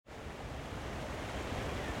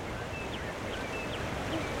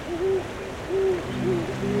Hi,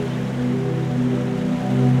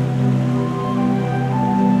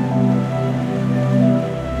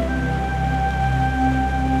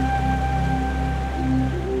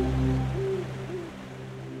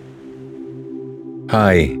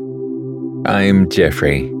 I'm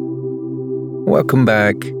Jeffrey. Welcome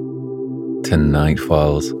back to Night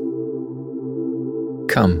Falls.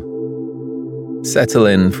 Come, settle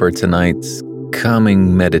in for tonight's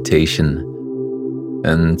calming meditation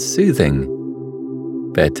and soothing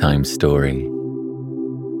bedtime story.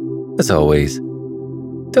 As always,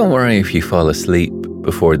 don't worry if you fall asleep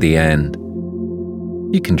before the end.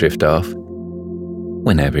 You can drift off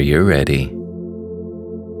whenever you're ready.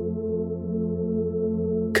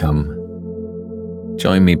 Come,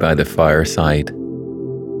 join me by the fireside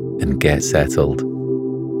and get settled.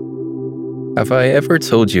 Have I ever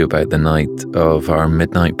told you about the night of our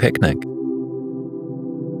midnight picnic?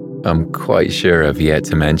 I'm quite sure I've yet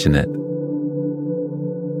to mention it.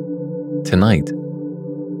 Tonight,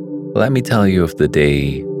 let me tell you of the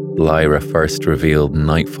day Lyra first revealed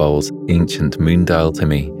Nightfall's ancient moondial to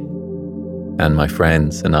me, and my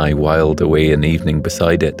friends and I whiled away an evening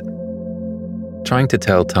beside it, trying to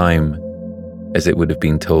tell time as it would have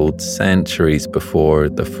been told centuries before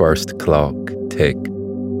the first clock ticked,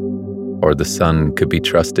 or the sun could be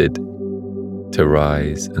trusted to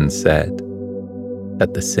rise and set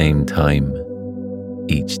at the same time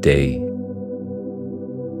each day.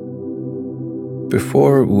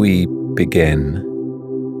 Before we begin,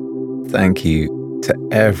 thank you to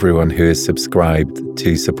everyone who has subscribed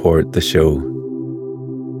to support the show.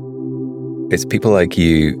 It's people like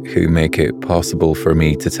you who make it possible for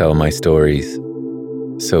me to tell my stories,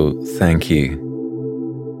 so thank you.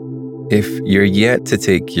 If you're yet to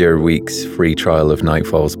take your week's free trial of Night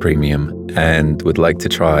Falls Premium and would like to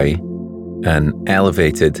try an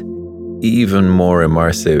elevated, even more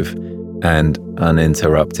immersive and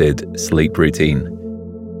uninterrupted sleep routine,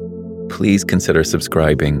 please consider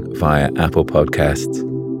subscribing via Apple Podcasts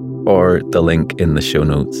or the link in the show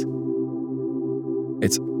notes.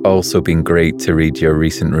 It's also been great to read your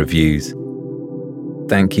recent reviews.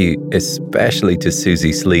 Thank you especially to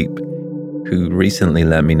Susie Sleep, who recently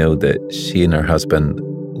let me know that she and her husband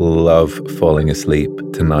love falling asleep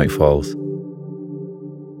to Night Falls.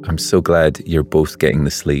 I'm so glad you're both getting the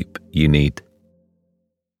sleep you need.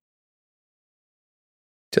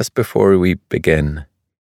 Just before we begin,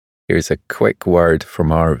 here's a quick word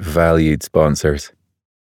from our valued sponsors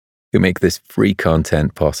who make this free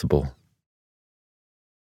content possible.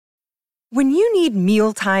 When you need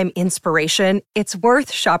mealtime inspiration, it's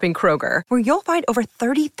worth shopping Kroger, where you'll find over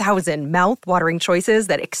 30,000 mouth-watering choices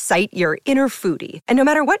that excite your inner foodie. And no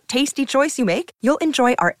matter what tasty choice you make, you'll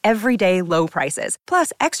enjoy our everyday low prices,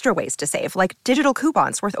 plus extra ways to save, like digital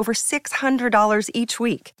coupons worth over $600 each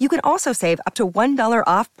week. You can also save up to $1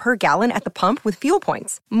 off per gallon at the pump with fuel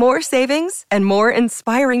points. More savings and more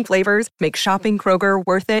inspiring flavors make shopping Kroger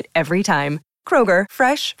worth it every time. Kroger,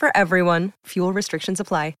 fresh for everyone. Fuel restrictions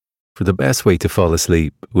apply. For the best way to fall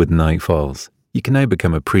asleep with Night Falls, you can now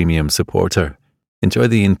become a premium supporter. Enjoy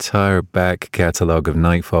the entire back catalogue of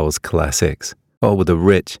Night Falls classics, all with a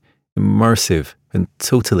rich, immersive, and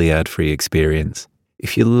totally ad-free experience.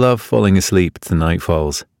 If you love falling asleep to Night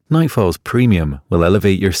Falls Premium will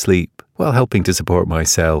elevate your sleep while helping to support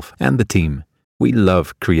myself and the team. We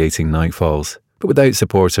love creating Night Falls, but without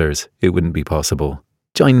supporters, it wouldn't be possible.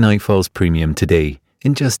 Join Night Falls Premium today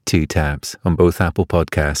in just 2 taps on both Apple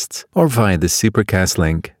Podcasts or via the Supercast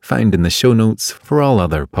link found in the show notes for all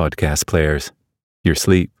other podcast players. Your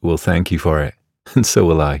sleep will thank you for it, and so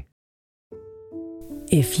will I.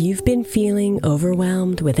 If you've been feeling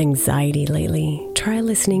overwhelmed with anxiety lately, try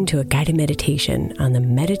listening to a guided meditation on the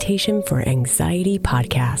Meditation for Anxiety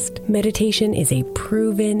podcast. Meditation is a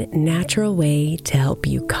proven, natural way to help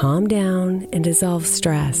you calm down and dissolve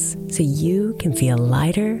stress so you can feel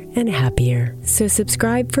lighter and happier. So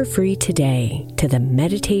subscribe for free today to the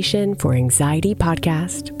Meditation for Anxiety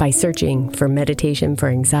podcast by searching for Meditation for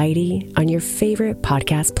Anxiety on your favorite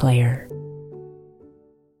podcast player.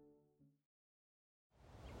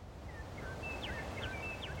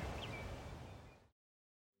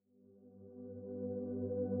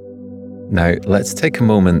 Now, let's take a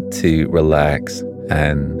moment to relax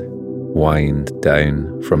and wind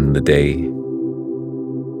down from the day.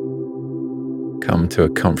 Come to a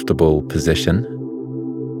comfortable position.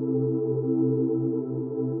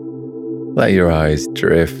 Let your eyes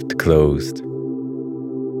drift closed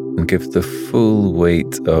and give the full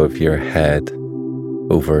weight of your head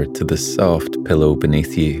over to the soft pillow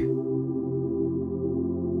beneath you.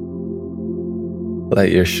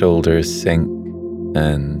 Let your shoulders sink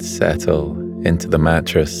and settle into the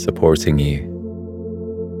mattress supporting you.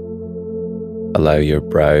 Allow your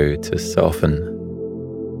brow to soften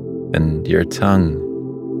and your tongue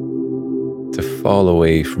to fall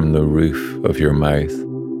away from the roof of your mouth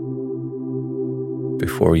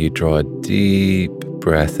before you draw a deep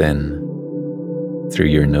breath in through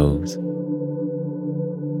your nose.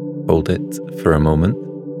 Hold it for a moment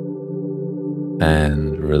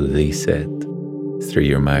and release it through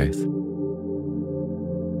your mouth.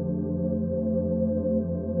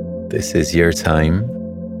 This is your time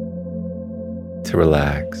to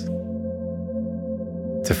relax,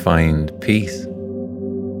 to find peace,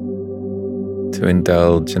 to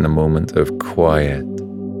indulge in a moment of quiet,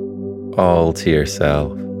 all to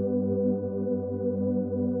yourself.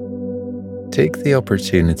 Take the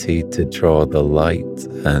opportunity to draw the light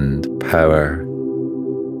and power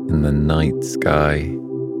in the night sky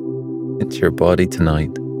into your body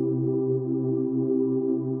tonight.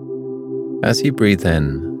 As you breathe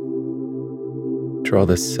in, draw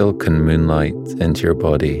the silken moonlight into your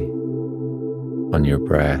body on your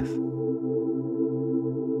breath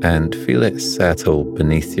and feel it settle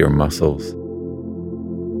beneath your muscles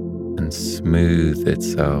and smooth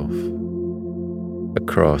itself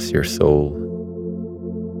across your soul,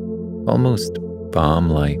 almost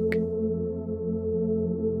balm-like.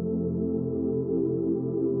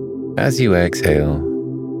 As you exhale,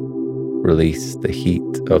 release the heat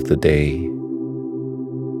of the day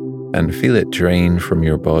and feel it drain from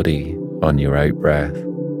your body on your out-breath.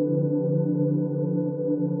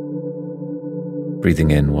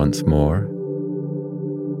 Breathing in once more,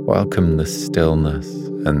 welcome the stillness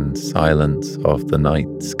and silence of the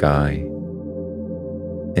night sky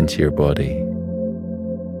into your body.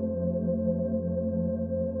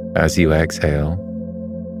 As you exhale,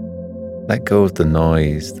 let go of the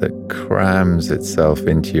noise that crams itself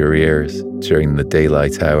into your ears during the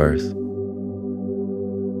daylight hours.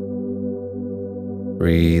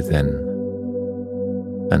 Breathe in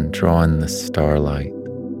and draw in the starlight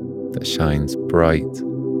that shines bright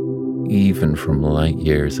even from light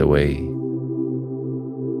years away.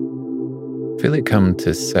 Feel it come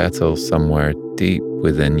to settle somewhere deep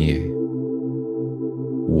within you,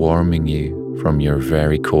 warming you from your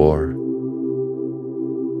very core.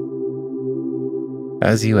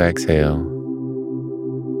 As you exhale,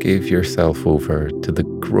 give yourself over to the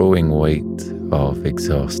growing weight of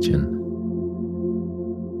exhaustion.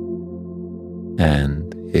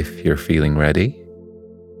 And if you're feeling ready,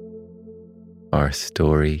 our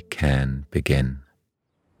story can begin.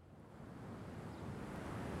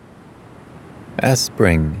 As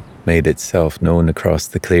spring made itself known across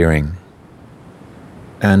the clearing,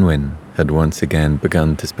 Anwen had once again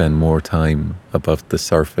begun to spend more time above the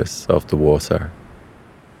surface of the water.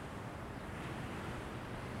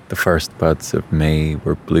 The first buds of May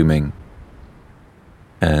were blooming,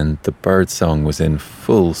 and the birdsong was in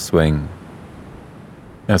full swing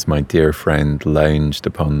as my dear friend lounged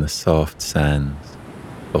upon the soft sands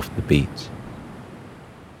of the beach.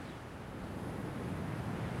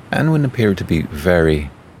 Anwen appeared to be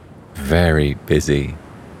very, very busy,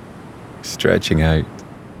 stretching out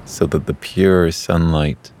so that the pure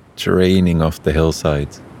sunlight draining off the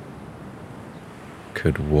hillsides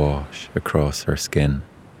could wash across her skin.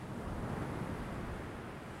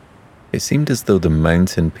 It seemed as though the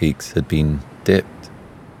mountain peaks had been dipped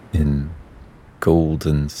in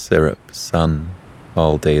golden syrup sun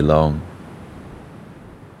all day long.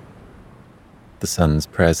 The sun's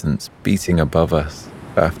presence beating above us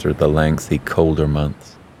after the lengthy colder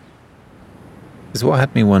months is what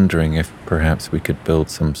had me wondering if perhaps we could build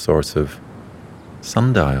some sort of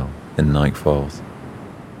sundial in nightfalls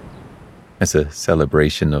as a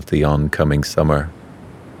celebration of the oncoming summer.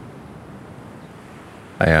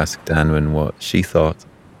 I asked Anwen what she thought,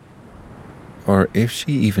 or if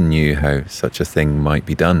she even knew how such a thing might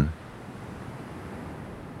be done.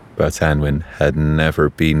 But Anwen had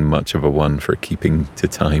never been much of a one for keeping to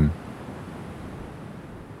time.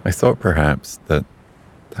 I thought perhaps that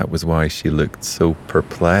was why she looked so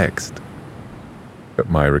perplexed at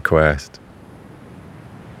my request.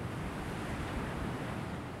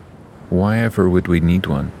 Why ever would we need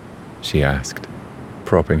one? She asked,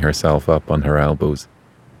 propping herself up on her elbows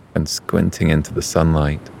and squinting into the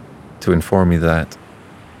sunlight to inform me that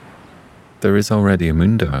there is already a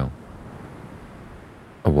moondial.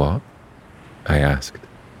 A what? I asked.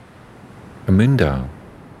 A moondial,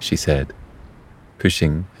 she said,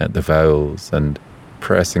 pushing at the vowels and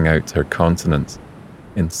pressing out her consonants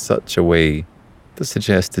in such a way that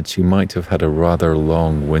suggested she might have had a rather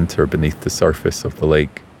long winter beneath the surface of the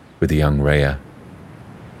lake with young Rhea.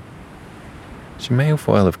 She may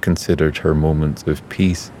well have considered her moments of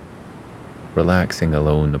peace relaxing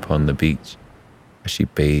alone upon the beach as she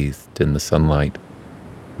bathed in the sunlight,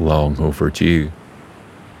 long overdue.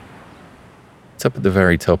 "It's up at the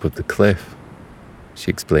very top of the cliff,"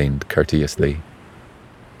 she explained courteously,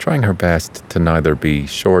 trying her best to neither be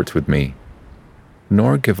short with me,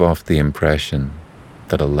 nor give off the impression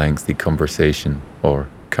that a lengthy conversation or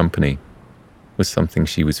company was something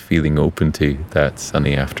she was feeling open to that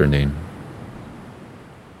sunny afternoon.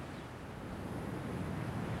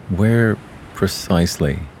 "Where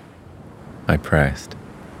precisely?" I pressed,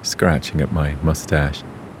 scratching at my mustache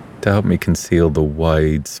to help me conceal the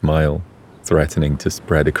wide smile threatening to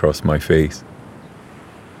spread across my face.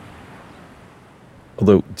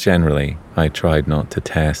 Although generally I tried not to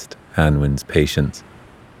test Anwen's patience,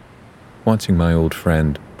 watching my old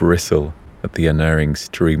friend bristle at the unerring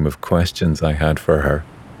stream of questions I had for her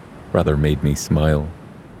rather made me smile.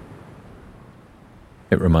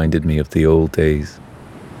 It reminded me of the old days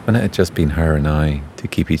when it had just been her and I to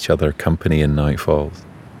keep each other company in nightfalls.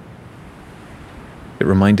 It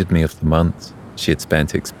reminded me of the months she had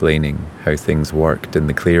spent explaining how things worked in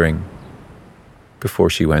the clearing before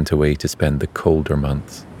she went away to spend the colder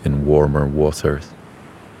months in warmer waters.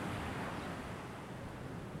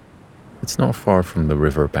 "It's not far from the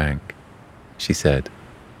river bank," she said,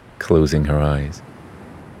 closing her eyes,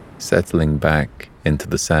 settling back into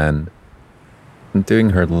the sand, and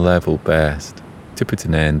doing her level best to put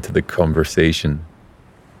an end to the conversation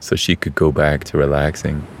so she could go back to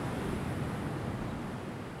relaxing.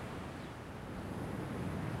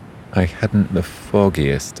 I hadn't the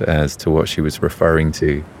foggiest as to what she was referring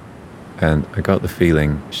to, and I got the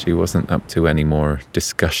feeling she wasn't up to any more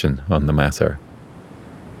discussion on the matter.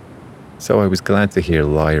 So I was glad to hear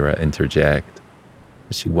Lyra interject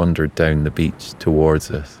as she wandered down the beach towards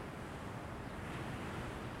us.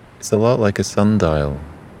 "It's a lot like a sundial,"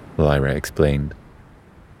 Lyra explained,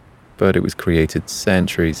 "but it was created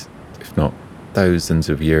centuries, if not thousands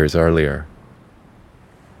of years earlier.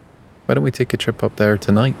 Why don't we take a trip up there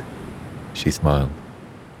tonight?" She smiled.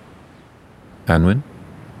 "Anwen?"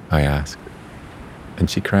 I asked, and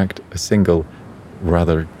she cracked a single,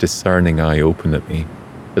 rather discerning eye open at me,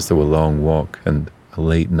 as though a long walk and a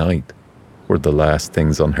late night were the last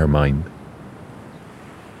things on her mind.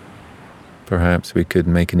 "Perhaps we could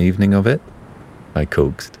make an evening of it?" I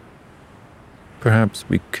coaxed. "Perhaps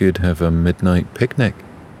we could have a midnight picnic,"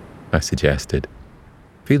 I suggested,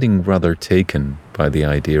 feeling rather taken by the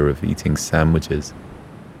idea of eating sandwiches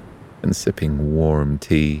and sipping warm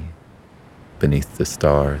tea beneath the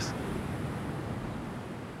stars.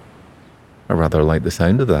 "I rather like the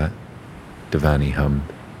sound of that," Devani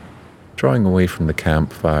hummed, drawing away from the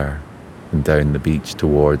campfire and down the beach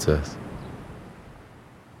towards us.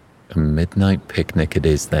 "A midnight picnic it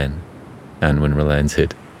is then," Anwen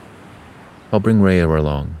relented. "I'll bring Rhea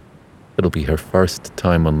along. It'll be her first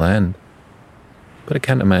time on land, but I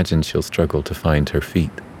can't imagine she'll struggle to find her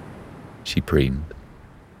feet," she preened.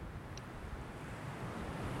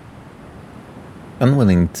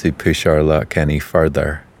 Unwilling to push our luck any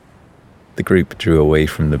further, the group drew away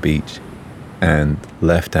from the beach and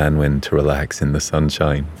left Anwen to relax in the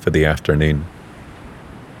sunshine for the afternoon.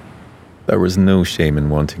 There was no shame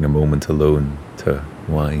in wanting a moment alone to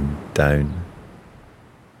wind down.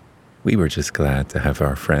 We were just glad to have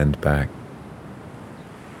our friend back.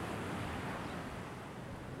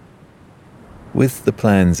 With the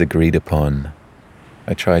plans agreed upon,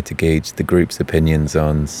 I tried to gauge the group's opinions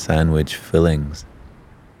on sandwich fillings.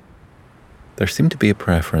 There seemed to be a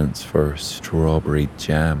preference for strawberry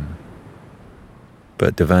jam,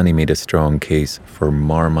 but Devani made a strong case for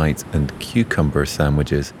Marmite and cucumber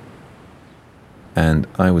sandwiches, and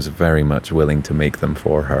I was very much willing to make them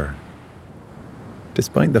for her,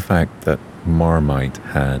 despite the fact that Marmite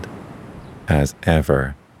had, as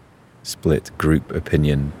ever, split group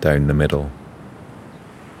opinion down the middle.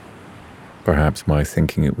 Perhaps my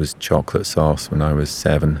thinking it was chocolate sauce when I was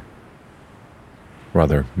 7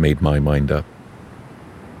 rather made my mind up.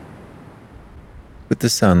 With the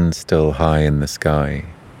sun still high in the sky,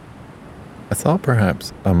 I thought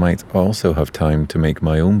perhaps I might also have time to make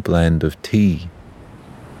my own blend of tea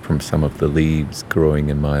from some of the leaves growing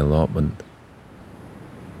in my allotment.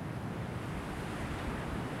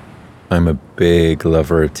 I'm a big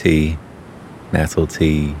lover of tea, nettle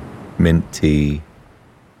tea, mint tea,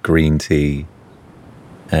 green tea,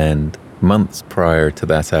 and months prior to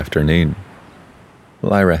that afternoon,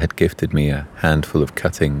 Lyra had gifted me a handful of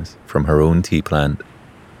cuttings from her own tea plant,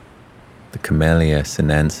 the Camellia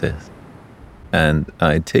sinensis, and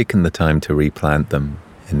I had taken the time to replant them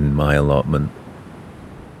in my allotment.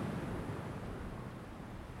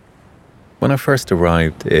 When I first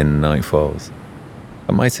arrived in Nightfalls,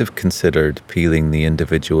 I might have considered peeling the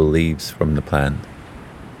individual leaves from the plant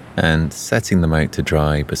and setting them out to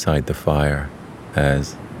dry beside the fire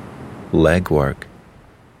as legwork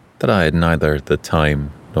that I had neither the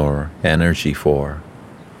time nor energy for.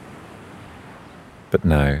 But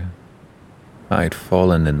now, I had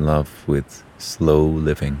fallen in love with slow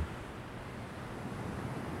living.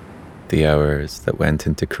 The hours that went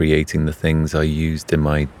into creating the things I used in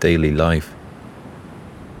my daily life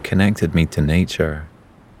connected me to nature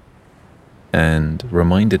and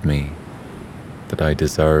reminded me that I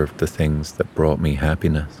deserved the things that brought me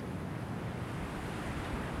happiness.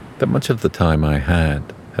 That much of the time I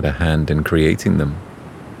had a hand in creating them.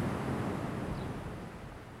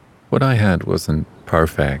 What I had wasn't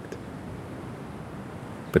perfect,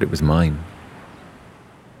 but it was mine.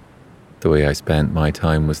 The way I spent my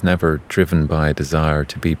time was never driven by a desire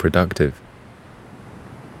to be productive,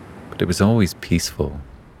 but it was always peaceful.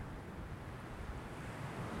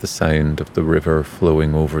 The sound of the river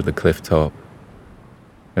flowing over the cliff top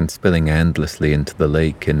and spilling endlessly into the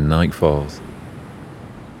lake in nightfalls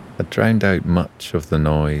had drowned out much of the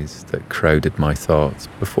noise that crowded my thoughts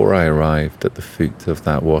before I arrived at the foot of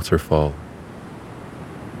that waterfall.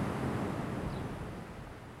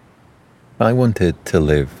 I wanted to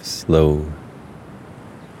live slow.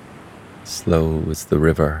 Slow as the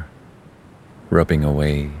river, rubbing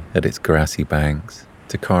away at its grassy banks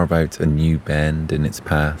to carve out a new bend in its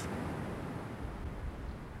path.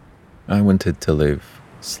 I wanted to live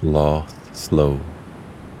sloth slow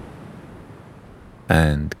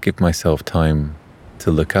and give myself time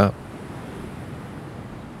to look up,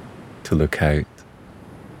 to look out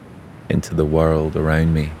into the world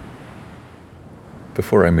around me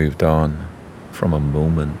before I moved on from a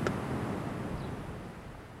moment.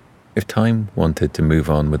 If time wanted to move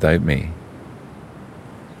on without me,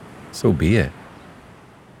 so be it.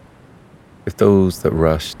 If those that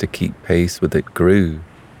rushed to keep pace with it grew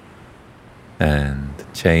and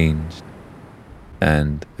changed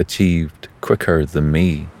and achieved quicker than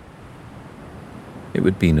me, it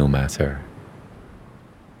would be no matter.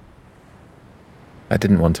 I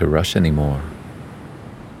didn't want to rush anymore.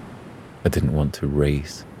 I didn't want to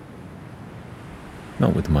race.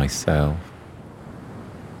 Not with myself,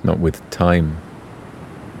 not with time,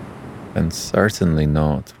 and certainly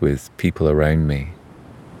not with people around me.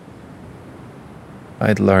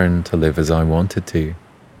 I'd learned to live as I wanted to,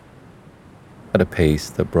 at a pace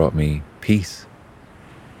that brought me peace,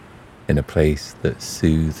 in a place that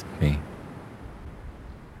soothed me.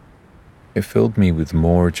 It filled me with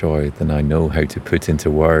more joy than I know how to put into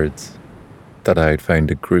words, that I had found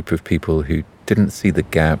a group of people who didn't see the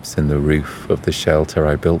gaps in the roof of the shelter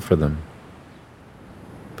I built for them,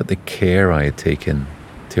 but the care I had taken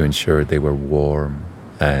to ensure they were warm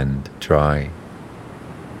and dry.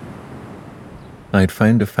 I had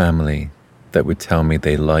found a family that would tell me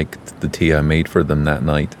they liked the tea I made for them that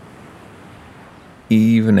night,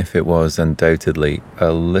 even if it was undoubtedly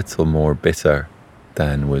a little more bitter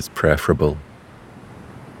than was preferable.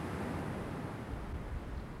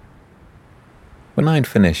 When I'd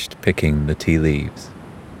finished picking the tea leaves,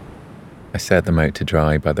 I set them out to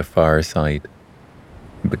dry by the fireside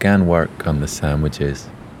and began work on the sandwiches.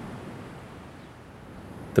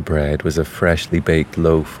 The bread was a freshly baked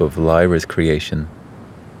loaf of Lyra's creation,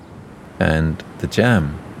 and the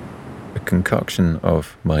jam, a concoction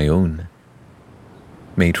of my own,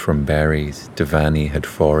 made from berries Devani had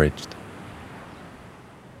foraged.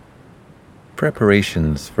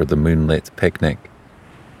 Preparations for the moonlit picnic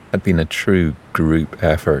had been a true group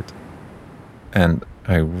effort, and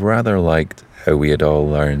I rather liked how we had all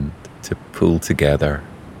learned to pull together.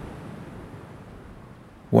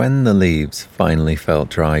 When the leaves finally felt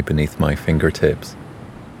dry beneath my fingertips,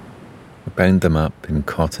 I bound them up in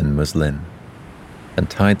cotton muslin and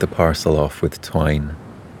tied the parcel off with twine.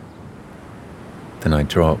 Then I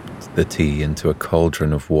dropped the tea into a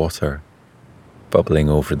cauldron of water, bubbling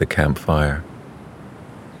over the campfire.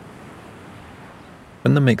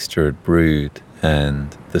 When the mixture had brewed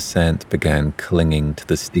and the scent began clinging to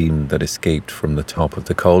the steam that escaped from the top of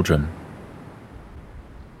the cauldron,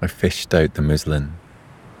 I fished out the muslin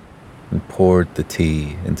and poured the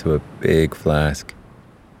tea into a big flask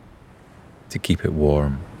to keep it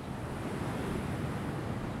warm.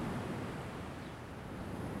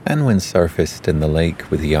 Anwen surfaced in the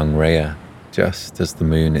lake with young Rhea just as the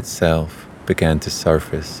moon itself began to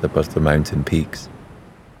surface above the mountain peaks,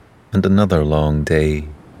 and another long day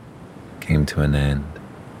came to an end.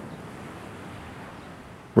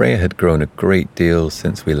 Rhea had grown a great deal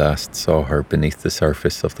since we last saw her beneath the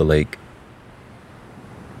surface of the lake.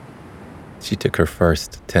 She took her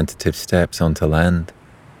first tentative steps onto land,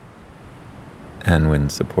 Anwen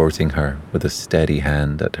supporting her with a steady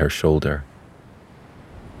hand at her shoulder,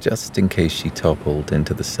 just in case she toppled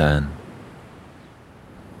into the sand.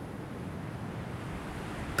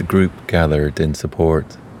 The group gathered in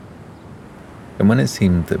support, and when it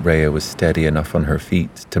seemed that Rhea was steady enough on her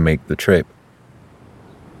feet to make the trip,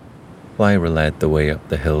 Lyra led the way up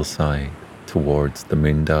the hillside towards the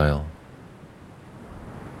Moondial.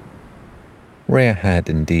 Rhea had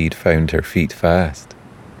indeed found her feet fast,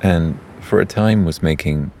 and for a time was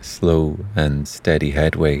making slow and steady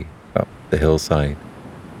headway up the hillside,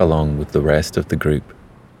 along with the rest of the group.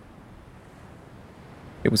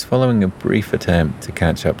 It was following a brief attempt to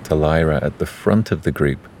catch up to Lyra at the front of the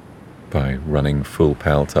group by running full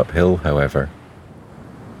pelt uphill, however,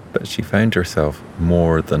 that she found herself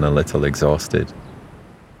more than a little exhausted.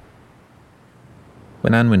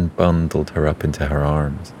 When Anwen bundled her up into her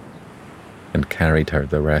arms and carried her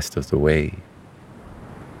the rest of the way,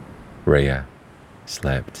 Rhea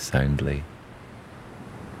slept soundly.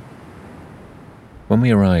 When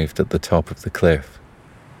we arrived at the top of the cliff,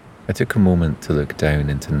 I took a moment to look down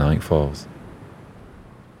into Nightfalls.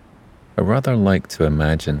 I rather liked to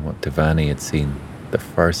imagine what Devani had seen the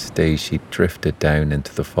first day she drifted down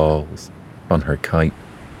into the falls on her kite.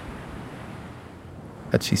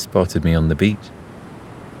 Had she spotted me on the beach?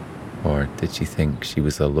 Or did she think she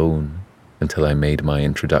was alone until I made my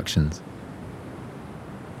introductions?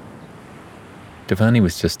 Devani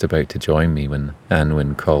was just about to join me when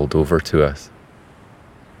Anwen called over to us.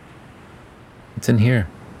 "It's in here,"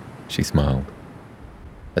 she smiled,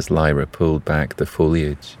 as Lyra pulled back the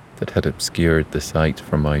foliage that had obscured the sight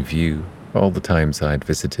from my view all the times I'd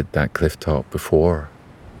visited that cliff top before.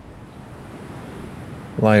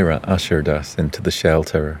 Lyra ushered us into the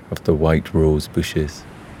shelter of the white rose bushes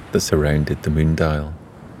that surrounded the Moondial.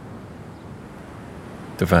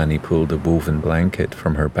 Devani pulled a woven blanket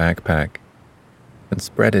from her backpack and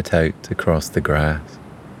spread it out across the grass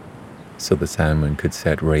so that Anwen could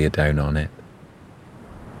set Rhea down on it.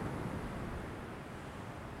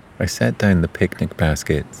 I set down the picnic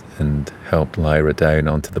basket and helped Lyra down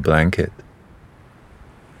onto the blanket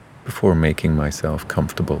before making myself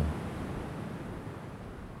comfortable.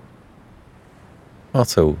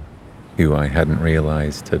 Otto, who I hadn't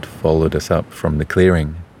realized had followed us up from the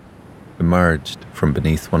clearing, emerged from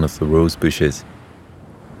beneath one of the rose bushes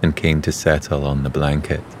and came to settle on the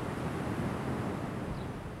blanket.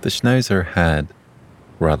 The Schnauzer had,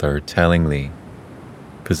 rather tellingly,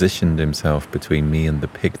 positioned himself between me and the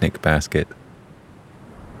picnic basket,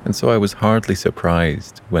 and so I was hardly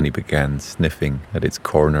surprised when he began sniffing at its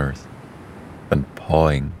corners and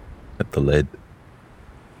pawing at the lid.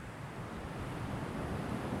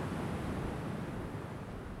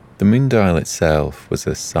 The Moondial itself was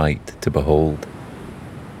a sight to behold,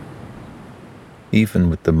 even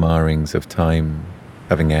with the marrings of time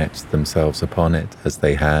having etched themselves upon it as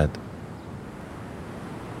they had.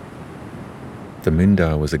 The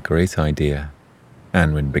Moondial was a great idea,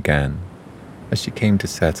 Anwen began, as she came to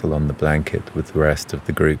settle on the blanket with the rest of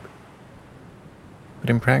the group. But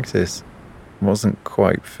in practice, it wasn't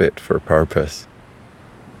quite fit for purpose.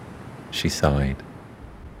 She sighed,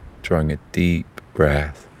 drawing a deep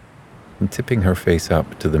breath and tipping her face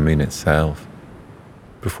up to the moon itself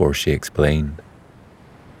before she explained.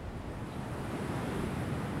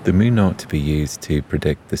 The moon ought to be used to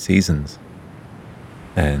predict the seasons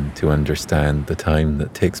and to understand the time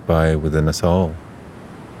that ticks by within us all.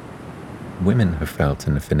 Women have felt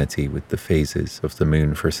an affinity with the phases of the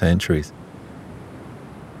moon for centuries.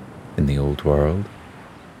 In the old world,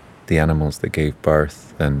 the animals that gave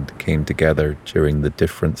birth and came together during the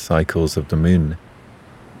different cycles of the moon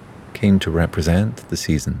came to represent the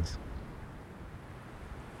seasons.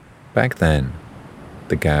 Back then,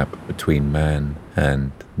 the gap between man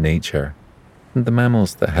and nature, and the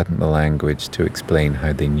mammals that hadn't the language to explain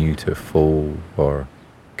how they knew to foal or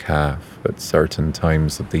calf at certain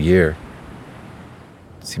times of the year,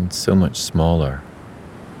 seemed so much smaller.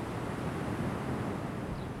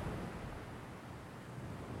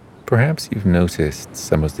 Perhaps you've noticed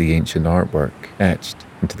some of the ancient artwork etched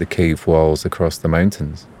into the cave walls across the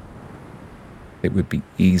mountains. It would be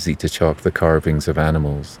easy to chalk the carvings of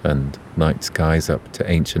animals and night skies up to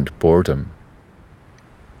ancient boredom.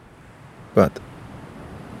 But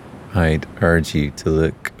I'd urge you to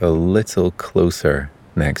look a little closer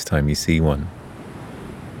next time you see one.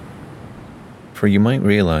 For you might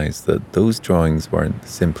realize that those drawings weren't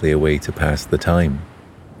simply a way to pass the time,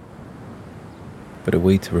 but a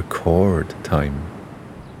way to record time.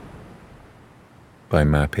 By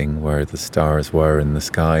mapping where the stars were in the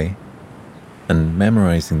sky and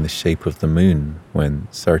memorizing the shape of the moon when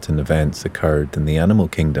certain events occurred in the animal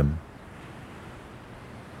kingdom,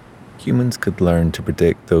 humans could learn to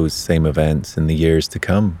predict those same events in the years to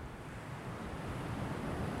come.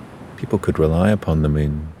 People could rely upon the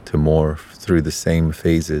moon to morph through the same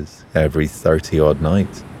phases every 30-odd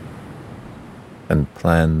nights and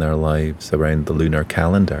plan their lives around the lunar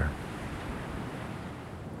calendar.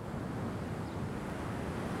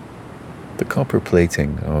 The copper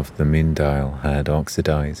plating of the moon dial had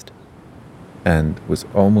oxidized and was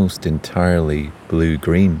almost entirely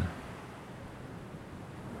blue-green.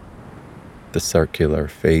 The circular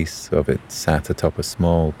face of it sat atop a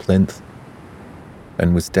small plinth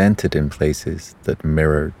and was dented in places that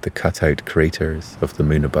mirrored the cut-out craters of the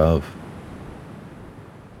moon above.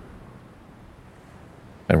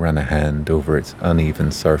 I ran a hand over its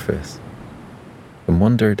uneven surface and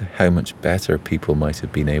wondered how much better people might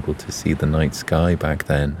have been able to see the night sky back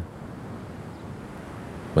then,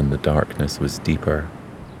 when the darkness was deeper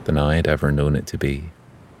than I had ever known it to be,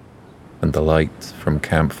 and the light from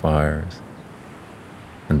campfires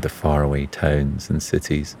and the faraway towns and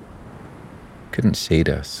cities couldn't shade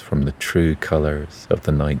us from the true colours of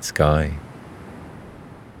the night sky.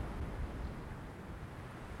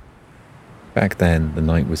 Back then, the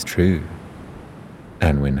night was true,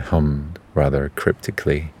 Anwin hummed rather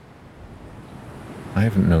cryptically. I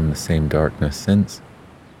haven't known the same darkness since.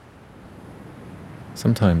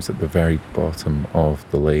 Sometimes at the very bottom of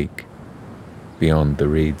the lake, beyond the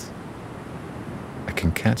reeds, I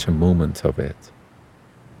can catch a moment of it.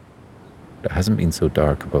 It hasn't been so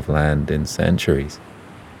dark above land in centuries,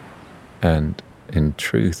 and in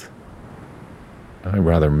truth, I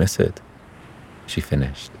rather miss it, she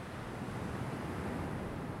finished.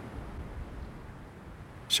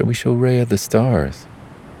 Shall we show Rhea the stars?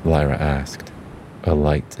 Lyra asked, a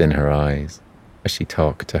light in her eyes as she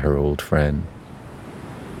talked to her old friend.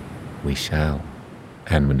 We shall,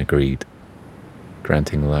 Anwin agreed,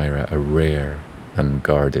 granting Lyra a rare,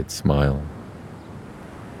 unguarded smile.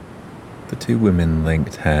 The two women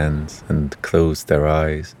linked hands and closed their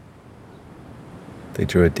eyes. They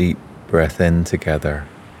drew a deep breath in together,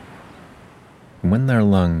 and when their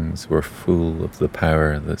lungs were full of the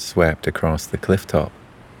power that swept across the clifftop,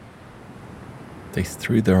 they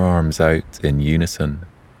threw their arms out in unison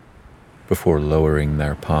before lowering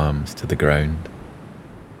their palms to the ground.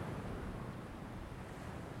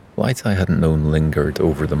 Light I hadn't known lingered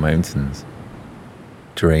over the mountains,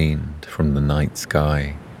 drained from the night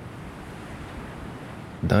sky,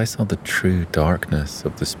 and I saw the true darkness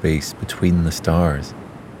of the space between the stars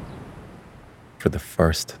for the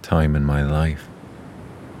first time in my life.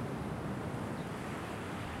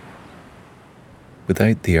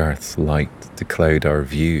 Without the earth's light to cloud our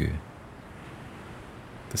view,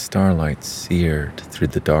 the starlight seared through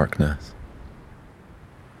the darkness.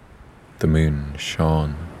 The moon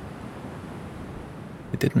shone.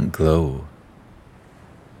 It didn't glow.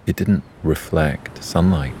 It didn't reflect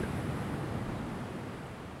sunlight.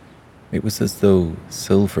 It was as though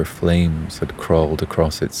silver flames had crawled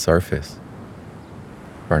across its surface,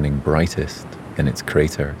 burning brightest in its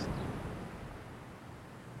craters.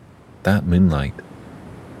 That moonlight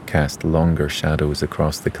cast longer shadows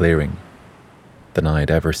across the clearing than I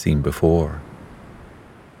had ever seen before.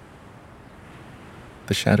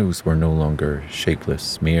 The shadows were no longer shapeless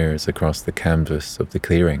smears across the canvas of the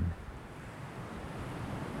clearing.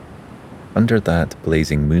 Under that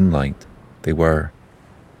blazing moonlight, they were,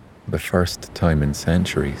 for the first time in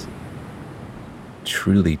centuries,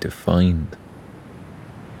 truly defined,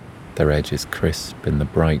 their edges crisp in the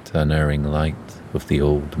bright, unerring light of the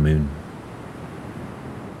old moon.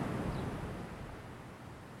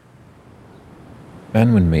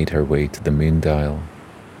 Anwin made her way to the moon dial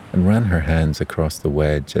and ran her hands across the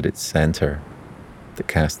wedge at its centre that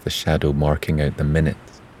cast the shadow marking out the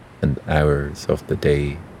minutes and hours of the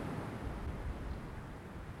day.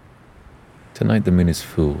 Tonight the moon is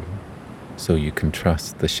full, so you can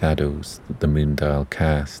trust the shadows that the moon dial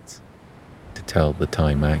casts to tell the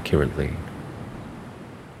time accurately,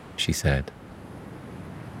 she said.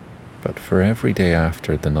 But for every day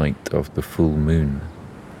after the night of the full moon,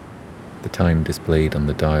 the time displayed on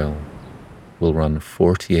the dial will run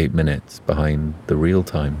 48 minutes behind the real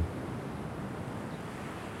time.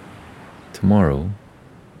 Tomorrow,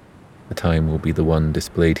 the time will be the one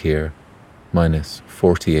displayed here minus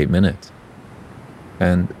 48 minutes,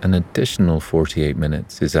 and an additional 48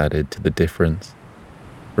 minutes is added to the difference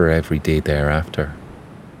for every day thereafter.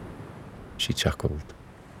 She chuckled.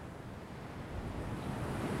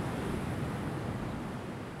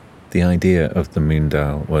 The idea of the moon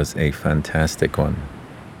dial was a fantastic one,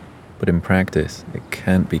 but in practice it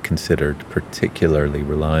can't be considered particularly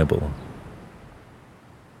reliable.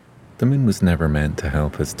 The moon was never meant to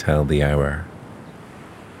help us tell the hour.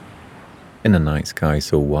 In a night sky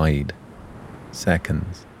so wide,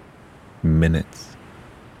 seconds, minutes,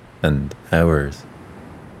 and hours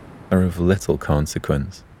are of little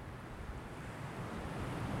consequence.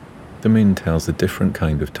 The moon tells a different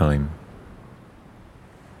kind of time.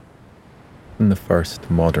 When the first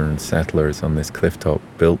modern settlers on this clifftop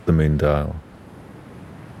built the moon dial,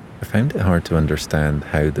 I found it hard to understand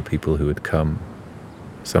how the people who had come,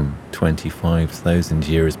 some 25,000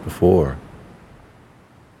 years before,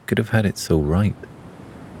 could have had it so right,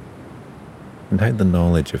 and how the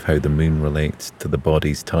knowledge of how the moon relates to the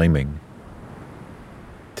body's timing,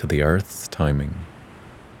 to the Earth's timing,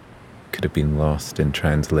 could have been lost in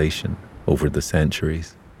translation over the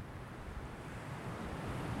centuries.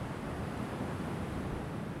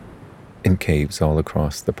 In caves all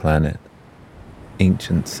across the planet,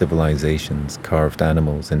 ancient civilizations carved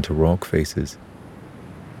animals into rock faces,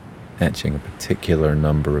 etching a particular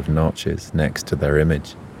number of notches next to their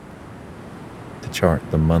image to chart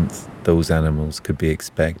the month those animals could be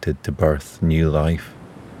expected to birth new life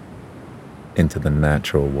into the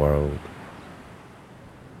natural world.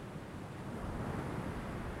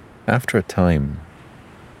 After a time,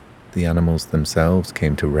 the animals themselves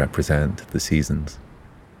came to represent the seasons.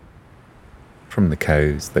 From the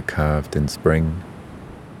cows that calved in spring,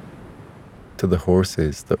 to the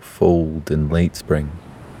horses that foaled in late spring,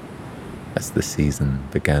 as the season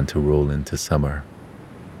began to roll into summer.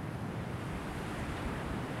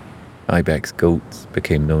 Ibex goats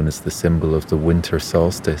became known as the symbol of the winter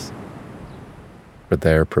solstice, for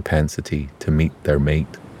their propensity to meet their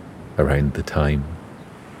mate around the time.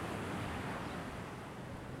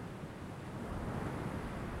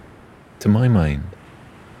 To my mind,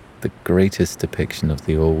 the greatest depiction of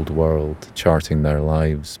the old world charting their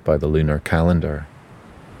lives by the lunar calendar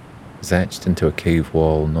is etched into a cave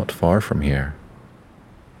wall not far from here.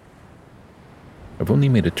 I've only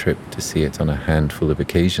made a trip to see it on a handful of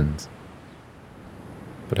occasions,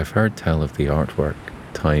 but I've heard tell of the artwork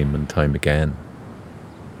time and time again.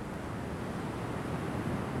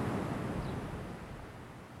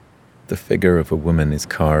 The figure of a woman is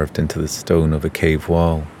carved into the stone of a cave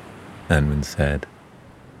wall, Anwen said,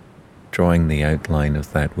 drawing the outline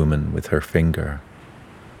of that woman with her finger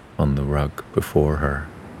on the rug before her.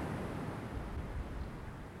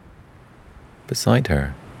 Beside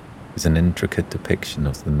her is an intricate depiction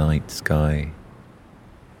of the night sky.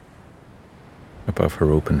 Above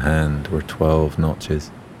her open hand were 12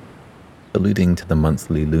 notches, alluding to the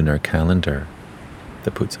monthly lunar calendar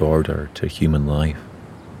that puts order to human life.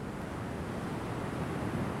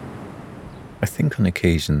 I think on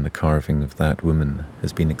occasion the carving of that woman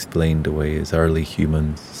has been explained away as early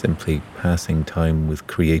humans simply passing time with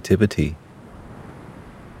creativity.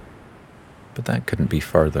 But that couldn't be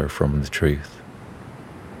further from the truth.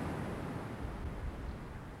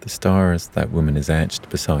 The stars that woman is etched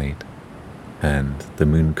beside, and the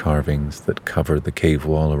moon carvings that cover the cave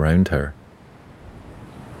wall around her,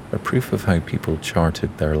 are proof of how people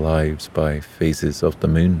charted their lives by phases of the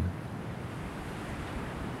moon,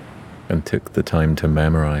 and took the time to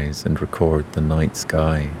memorize and record the night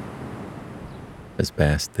sky as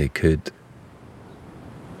best they could.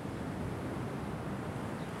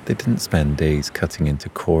 They didn't spend days cutting into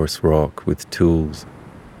coarse rock with tools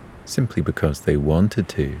simply because they wanted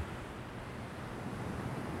to.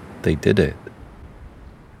 They did it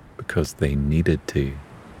because they needed to.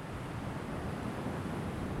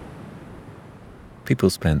 People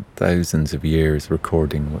spent thousands of years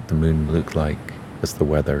recording what the moon looked like as the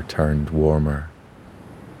weather turned warmer,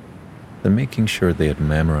 then making sure they had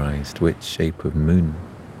memorized which shape of moon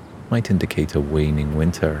might indicate a waning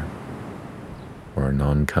winter or an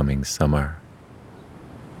oncoming summer.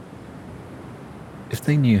 If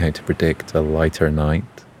they knew how to predict a lighter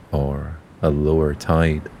night or a lower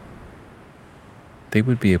tide, they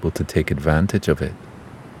would be able to take advantage of it.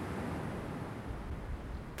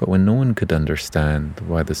 But when no one could understand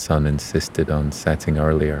why the sun insisted on setting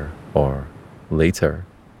earlier or later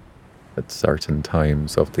at certain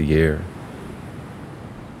times of the year,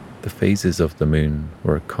 the phases of the moon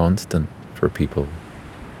were a constant for people,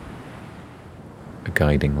 a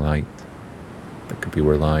guiding light that could be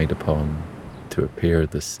relied upon to appear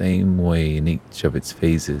the same way in each of its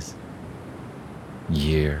phases,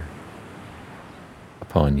 year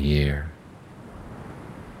upon year.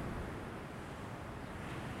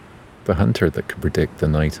 The hunter that could predict the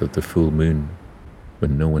night of the full moon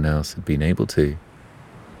when no one else had been able to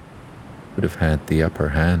would have had the upper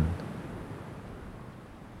hand.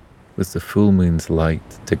 With the full moon's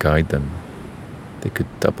light to guide them, they could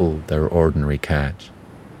double their ordinary catch.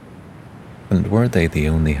 And were they the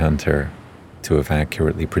only hunter to have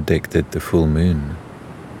accurately predicted the full moon,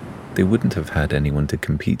 they wouldn't have had anyone to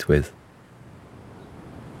compete with.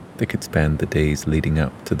 They could spend the days leading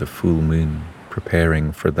up to the full moon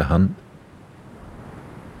preparing for the hunt.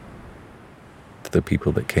 To the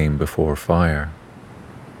people that came before fire,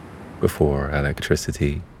 before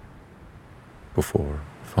electricity, before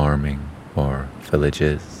farming or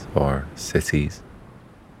villages or cities,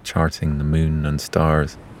 charting the moon and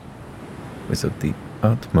stars was of the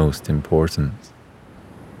utmost importance.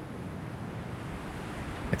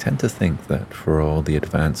 I tend to think that for all the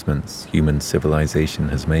advancements human civilization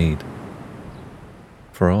has made,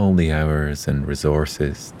 for all the hours and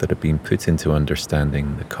resources that have been put into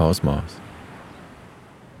understanding the cosmos,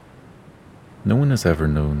 no one has ever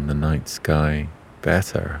known the night sky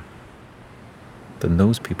better than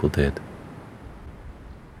those people did.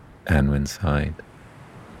 Anwen sighed.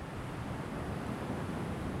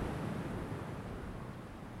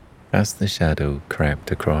 As the shadow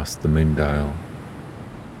crept across the moon dial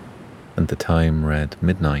and the time read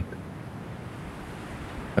midnight,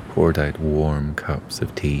 I poured out warm cups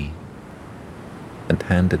of tea and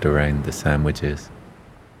handed around the sandwiches.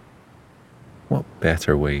 What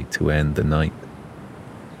better way to end the night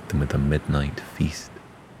than with a midnight feast,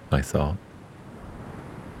 I thought.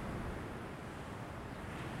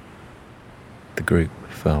 The group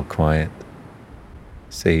fell quiet,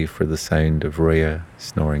 save for the sound of Rhea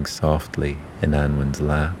snoring softly in Anwen's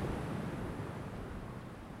lap.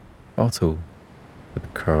 Otto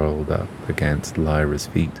had curled up against Lyra's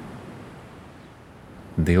feet,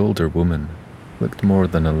 and the older woman looked more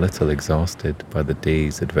than a little exhausted by the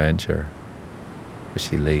day's adventure as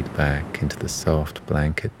she laid back into the soft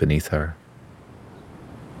blanket beneath her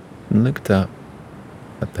and looked up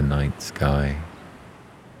at the night sky.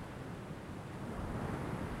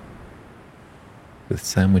 With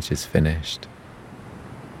sandwiches finished,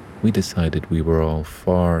 we decided we were all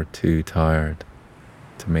far too tired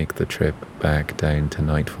to make the trip back down to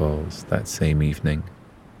Nightfalls that same evening.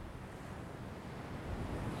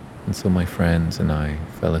 And so my friends and I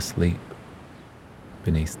fell asleep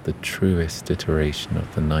beneath the truest iteration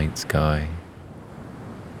of the night sky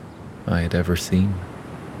I had ever seen.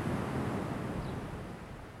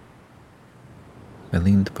 I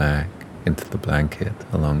leaned back into the blanket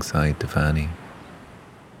alongside Devani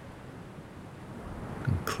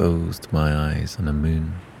and closed my eyes on a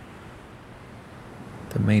moon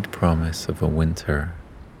that made promise of a winter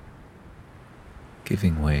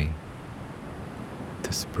giving way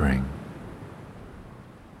to spring.